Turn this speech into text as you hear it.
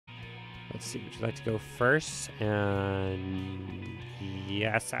Let's see, would you like to go first? And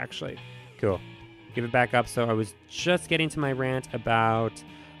yes, actually. Cool. Give it back up. So I was just getting to my rant about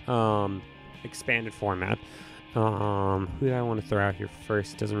expanded format. Who do I want to throw out here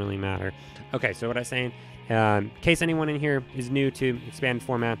first? Doesn't really matter. Okay, so what I was saying, in case anyone in here is new to expanded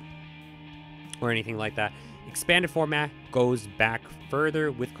format or anything like that, expanded format goes back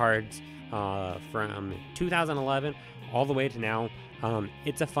further with cards from 2011 all the way to now.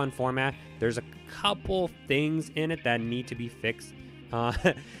 It's a fun format. There's a couple things in it that need to be fixed.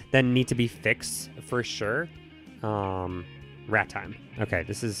 For sure. Rat time. Okay,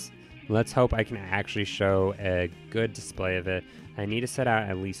 this is. Let's hope I can actually show a good display of it. I need to set out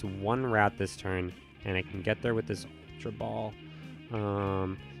at least one rat this turn, and I can get there with this Ultra Ball.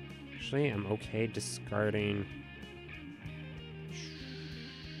 Actually, I'm okay discarding.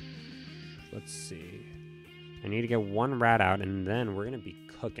 Let's see. I need to get one rat out, and then we're going to be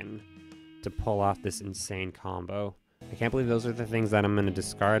cooking to pull off this insane combo. I can't believe those are the things that I'm going to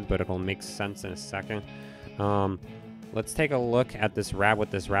discard, but it'll make sense in a second. Let's take a look at this rat,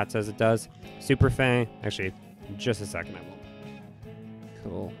 what this rat says it does. Super Fang. Actually, just a second, I will.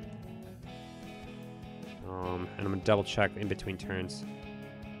 Cool. And I'm going to double check in between turns.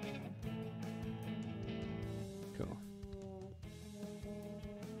 Cool.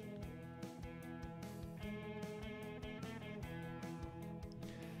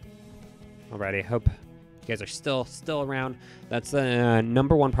 Alrighty, hope you guys are still around. That's the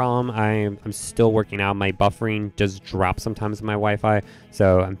number one problem. I'm still working out. My buffering does drop sometimes in my Wi-Fi,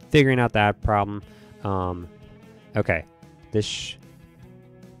 so I'm figuring out that problem. Okay, this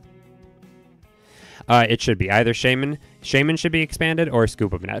it should be either Shaman should be expanded or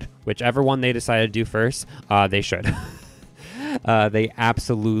Scoop of Net, whichever one they decide to do first. They should. They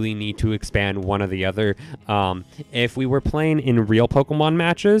absolutely need to expand one or the other. If we were playing in real Pokemon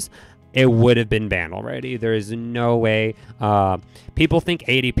matches, it would have been banned already. There is no way. People think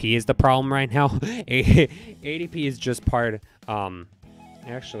ADP is the problem right now. ADP is just part.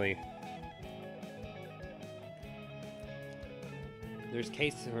 Actually, there's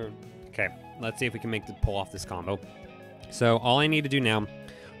case. Okay, let's see if we can pull off this combo. So all I need to do now,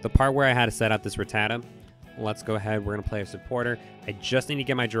 the part where I had to set up this Rattata. Let's go ahead. We're gonna play a supporter. I just need to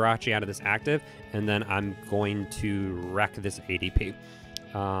get my Jirachi out of this active, and then I'm going to wreck this ADP.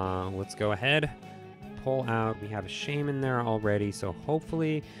 Let's go ahead, pull out. We have a Shaman there already, so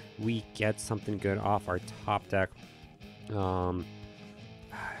hopefully we get something good off our top deck.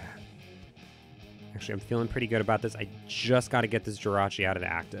 Actually, I'm feeling pretty good about this. I just got to get this Jirachi out of the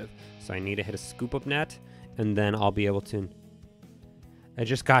active, so I need to hit a Scoop Up Net, and then I'll be able to. I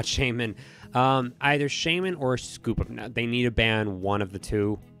just got Shaman. Either Shaman or Scoop Up Net. They need to ban one of the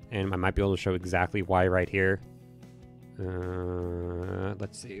two, and I might be able to show exactly why right here.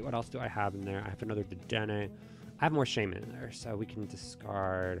 Let's see, what else do I have in there? I have another Dedenne. I have more Shaman in there, so we can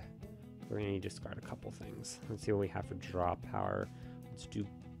discard. We're gonna need to discard a couple things. Let's see what we have for draw power. Let's do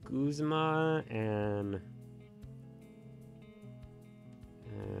Guzma and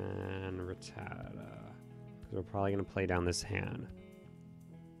Rattata, because we're probably gonna play down this hand.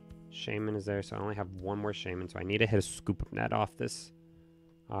 Shaman is there, so I only have one more Shaman, so I need to hit a Scoop Up Net off this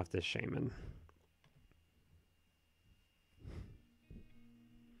Shaman.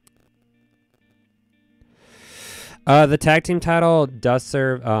 The tag team title does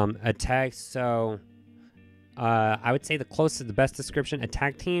serve a tag, so I would say the best description, a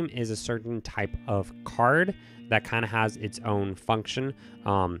tag team is a certain type of card that kind of has its own function.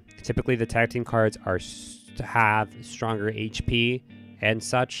 Typically, the tag team cards are to have stronger HP and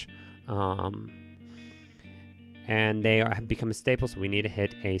such, and they have become a staple, so we need to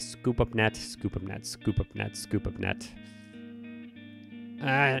hit a Scoop Up Net, Scoop Up Net, Scoop Up Net, Scoop Up Net.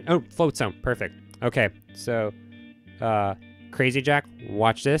 Oh, Float Zone, perfect. Okay, so Crazy Jack,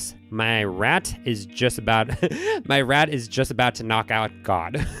 watch this. My rat is just about to knock out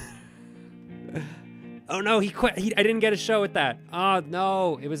God. Oh no, he quit. I didn't get a show with that. Oh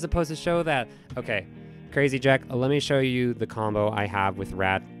no, it was supposed to show that. Okay, Crazy Jack, let me show you the combo I have with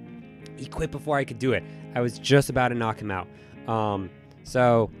rat. He quit before I could do it. I was just about to knock him out. Rattata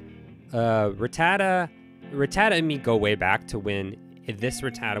and me go way back to when this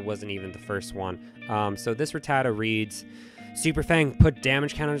Rattata wasn't even the first one. So this Rattata reads, Super Fang, put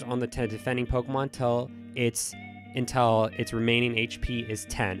damage counters on the defending Pokemon until its remaining HP is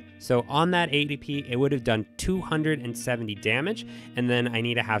 10. So on that ADP, it would have done 270 damage, and then I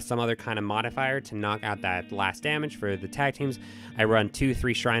need to have some other kind of modifier to knock out that last damage for the tag teams. I run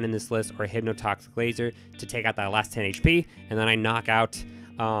 2-3 Shrine in this list, or Hypnotoxic Laser to take out that last 10 HP, and then I knock out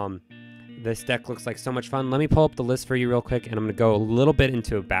This deck looks like so much fun. Let me pull up the list for you real quick, and I'm going to go a little bit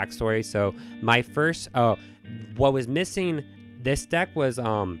into a backstory. So my first, what was missing this deck was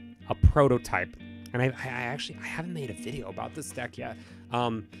a prototype. And I haven't made a video about this deck yet.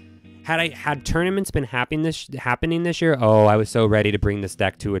 Had tournaments been happening this year, oh, I was so ready to bring this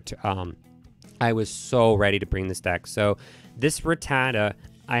deck to it. I was so ready to bring this deck. So this Rattata,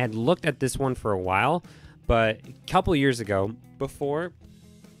 I had looked at this one for a while, but a couple years ago, before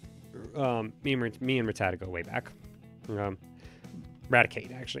me and Rattata go way back.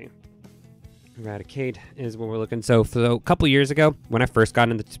 Raticate, actually. Raticate is what we're looking. So a couple years ago, when I first got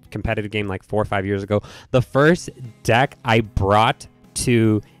into the competitive game, like 4 or 5 years ago, the first deck I brought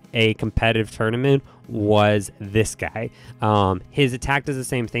to a competitive tournament was this guy. His attack does the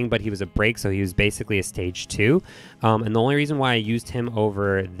same thing, but he was a break, so he was basically a stage 2. And the only reason why I used him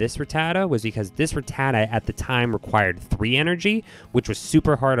over this Rattata was because this Rattata at the time required 3 energy, which was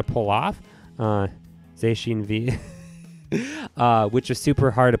super hard to pull off. Zacian V. Which was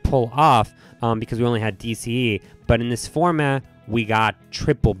super hard to pull off because we only had DCE. But in this format, we got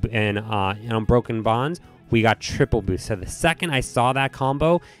triple, and on Broken Bonds, we got triple boost. So the second I saw that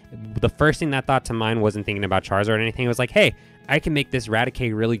combo, the first thing that thought to mind wasn't thinking about Charizard or anything. It was like, hey, I can make this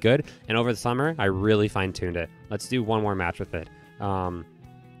Raticate really good. And over the summer, I really fine-tuned it. Let's do one more match with it.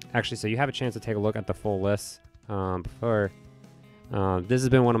 Actually, so you have a chance to take a look at the full list before. This has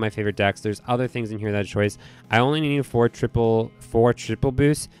been one of my favorite decks. There's other things in here that are choice. I only need four triple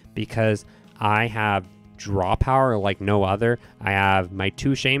boosts because I have draw power like no other. I have my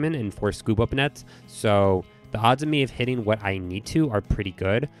 2 Shaman and 4 Scoop Up Nets. So the odds of me of hitting what I need to are pretty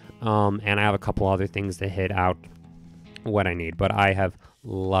good. And I have a couple other things to hit out what I need. But I have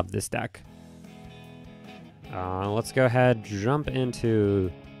loved this deck. Let's go ahead, jump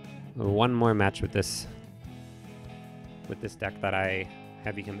into one more match with this deck that I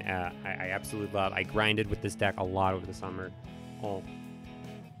have become I absolutely love. I grinded with this deck a lot over the summer.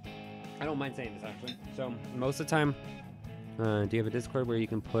 I don't mind saying this, actually. So most of the time, do you have a Discord where you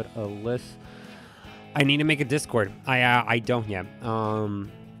can put a list? I need to make a Discord. I don't yet.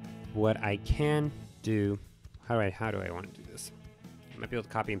 What I can do, how do I want to do this? I might be able to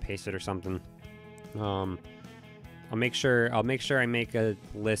copy and paste it or something. I'll make sure I make a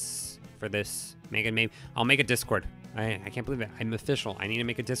list for this. I'll make a Discord. I can't believe it. I'm official. I need to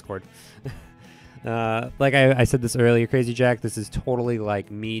make a Discord. Like I said this earlier, Crazy Jack, this is totally like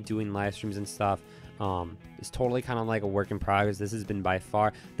me doing live streams and stuff. It's totally kind of like a work in progress. This has been by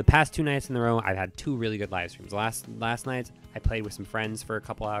far the past 2 nights in a row. I've had 2 really good live streams. Last night I played with some friends for a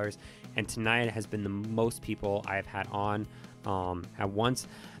couple hours, and tonight has been the most people I've had on at once.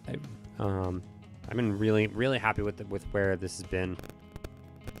 I've been really happy with where this has been.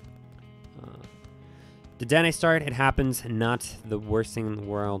 The den I start, it happens. Not the worst thing in the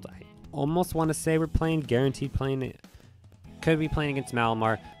world. I almost want to say we're guaranteed playing it. Could be playing against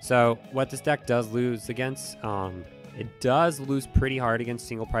Malamar. So what this deck does lose against, it does lose pretty hard against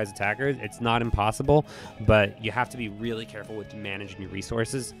single prize attackers. It's not impossible, but you have to be really careful with managing your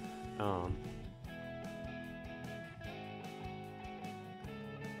resources.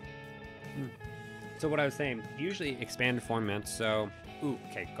 So what I was saying, usually expanded formats. So,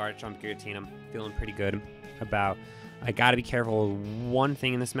 okay, Garchomp, Giratina, I'm feeling pretty good about. I got to be careful with one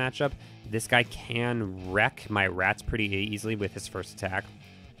thing in this matchup. This guy can wreck my rats pretty easily with his first attack.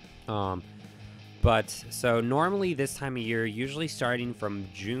 But so normally this time of year, usually starting from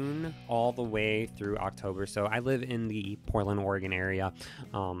June all the way through October. So I live in the Portland, Oregon area.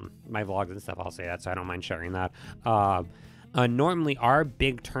 My vlogs and stuff, I'll say that, so I don't mind sharing that. Normally our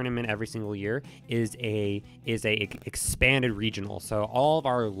big tournament every single year is a expanded regional. So all of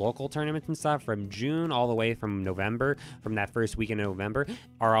our local tournaments and stuff from June all the way from November, from that first weekend in November,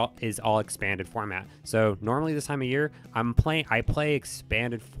 is all expanded format. So normally this time of year I play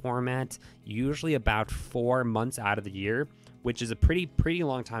expanded format usually about 4 months out of the year, which is a pretty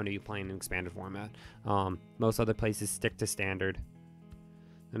long time to be playing an expanded format. Most other places stick to standard.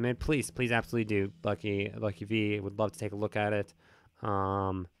 I mean, please absolutely do. Lucky V would love to take a look at it.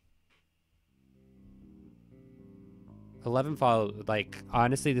 11 follow. Like,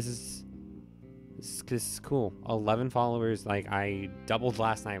 honestly, this is cool. 11 followers. Like, I doubled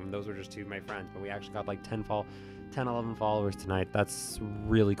last night when those were just 2 of my friends, but we actually got like 11 followers tonight. That's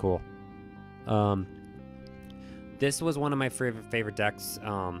really cool. This was one of my favorite decks.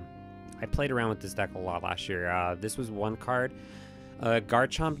 I played around with this deck a lot last year. This was one card.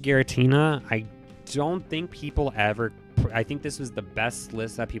 Garchomp, Giratina, I don't think people ever... I think this was the best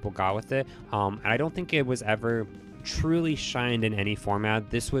list that people got with it. And I don't think it was ever truly shined in any format.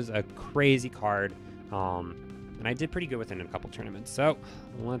 This was a crazy card. And I did pretty good with it in a couple tournaments. So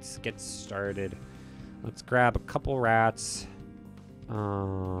let's get started. Let's grab a couple rats.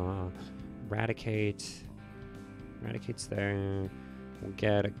 Eradicate's there. We'll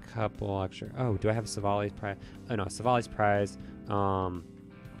get a couple extra. Oh, do I have Savali's prize? Oh no, Savali's prize.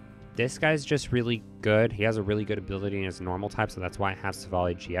 This guy's just really good. He has a really good ability in his normal type, so that's why I have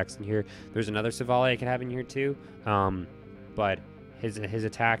Savali GX in here. There's another Savali I could have in here too, but his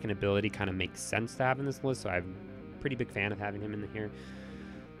attack and ability kind of makes sense to have in this list, so I'm a pretty big fan of having him in here.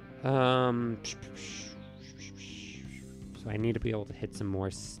 So I need to be able to hit some more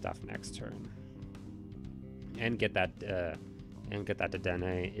stuff next turn, and get that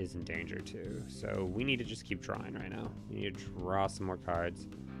Dedenne is in danger too. So we need to just keep drawing right now. We need to draw some more cards.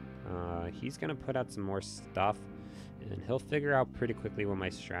 He's gonna put out some more stuff, and he'll figure out pretty quickly what my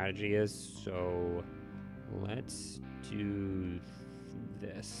strategy is. So let's do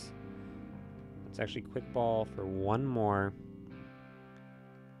this. Let's actually quick ball for one more.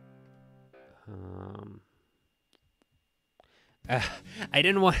 I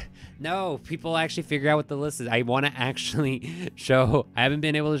didn't want... No, people actually figure out what the list is. I want to actually show... I haven't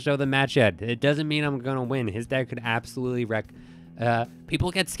been able to show the match yet. It doesn't mean I'm going to win. His deck could absolutely wreck...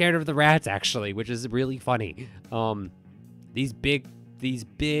 people get scared of the rats, actually, which is really funny. These big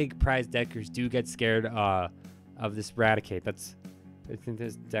prize deckers do get scared of this Eradicate. That's... I think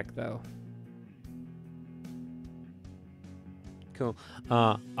this deck, though. Cool.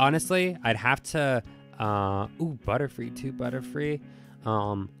 Honestly, I'd have to... ooh, Butterfree too, Butterfree.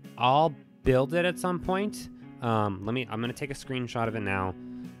 I'll build it at some point. I'm gonna take a screenshot of it now,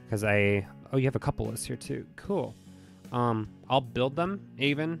 because oh, you have a couple lists here too. Cool. I'll build them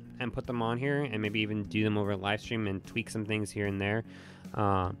even and put them on here, and maybe even do them over live stream and tweak some things here and there.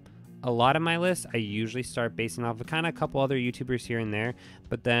 A lot of my lists I usually start basing off of kind of a couple other YouTubers here and there,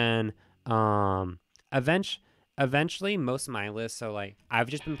 but then eventually most of my lists, so like I've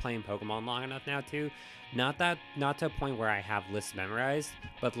just been playing Pokemon long enough now too, not to a point where I have lists memorized,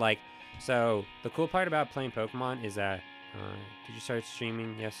 but like, so the cool part about playing Pokemon is that did you start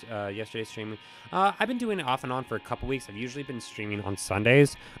streaming? Yes, yesterday's streaming. I've been doing it off and on for a couple weeks. I've usually been streaming on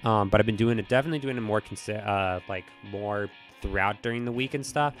Sundays, but I've been definitely doing it more more throughout during the week and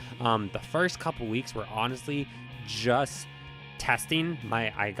stuff. The first couple weeks were honestly just testing.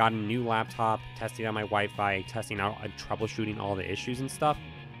 I got a new laptop, testing out my Wi-Fi, testing out troubleshooting all the issues and stuff.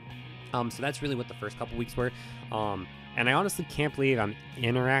 So that's really what the first couple weeks were. And I honestly can't believe I'm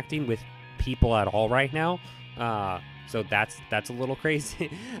interacting with people at all right now. So that's a little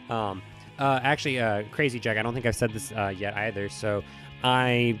crazy. Actually, Crazy Jack, I don't think I've said this yet either. So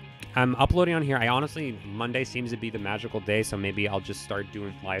I'm uploading on here. Monday seems to be the magical day, so maybe I'll just start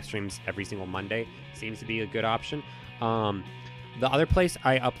doing live streams every single Monday. Seems to be a good option. The other place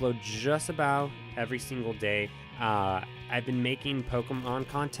I upload just about every single day, I've been making Pokemon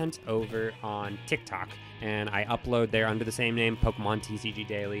content over on TikTok, and I upload there under the same name, Pokemon TCG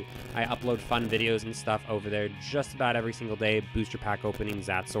Daily. I upload fun videos and stuff over there just about every single day, booster pack openings,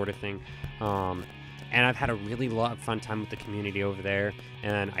 that sort of thing. And I've had a really lot of fun time with the community over there,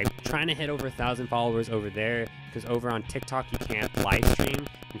 and I'm trying to hit over 1,000 followers over there, because over on TikTok you can't live stream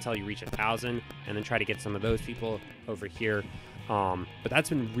until you reach 1,000, and then try to get some of those people over here. But that's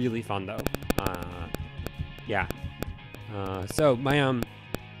been really fun though. Yeah. So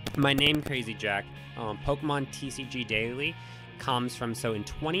my name, Crazy Jack, Pokemon TCG Daily, comes from, so in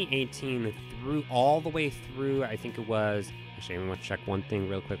 2018 all the way through, I think it was, actually I want to check one thing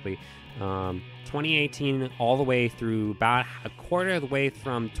real quickly. 2018 all the way through about a quarter of the way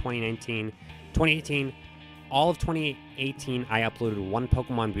from 2018, all of 2018, I uploaded one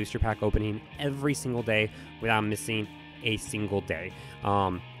Pokemon booster pack opening every single day without missing a single day.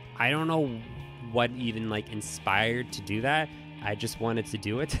 I don't know what even like inspired to do that. I just wanted to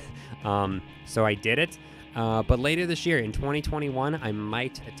do it. So I did it. But later this year in 2021, I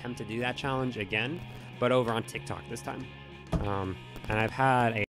might attempt to do that challenge again, but over on TikTok this time. And I've had a